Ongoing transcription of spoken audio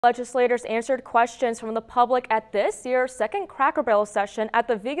Legislators answered questions from the public at this year's second Cracker Barrel session at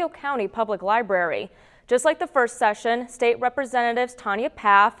the Vigo County Public Library. Just like the first session, State Representatives Tonya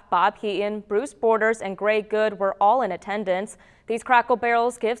Pfaff, Bob Heaton, Bruce Borders, and Greg Goode were all in attendance. These Cracker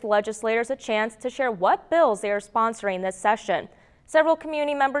Barrels give legislators a chance to share what bills they are sponsoring this session. Several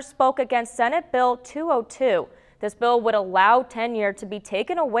community members spoke against Senate Bill 202. This bill would allow tenure to be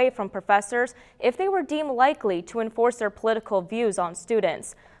taken away from professors if they were deemed likely to enforce their political views on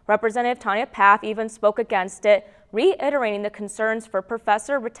students. Representative Tonya Pfaff even spoke against it, reiterating the concerns for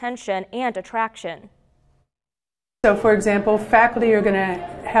professor retention and attraction. So, for example, faculty are going to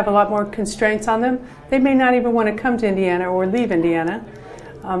have a lot more constraints on them. They may not even want to come to Indiana or leave Indiana.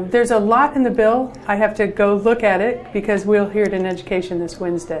 There's a lot in the bill. I have to go look at it because we'll hear it in education this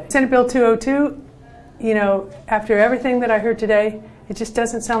Wednesday. Senate Bill 202, you know, after everything that I heard today, it just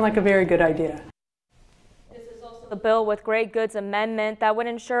doesn't sound like a very good idea. This is also the bill with Greg Goode's amendment that would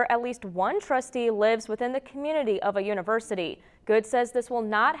ensure at least one trustee lives within the community of a university. Goode says this will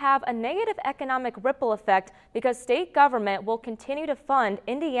not have a negative economic ripple effect because state government will continue to fund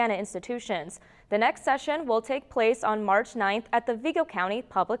Indiana institutions. The next session will take place on March 9th at the Vigo County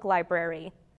Public Library.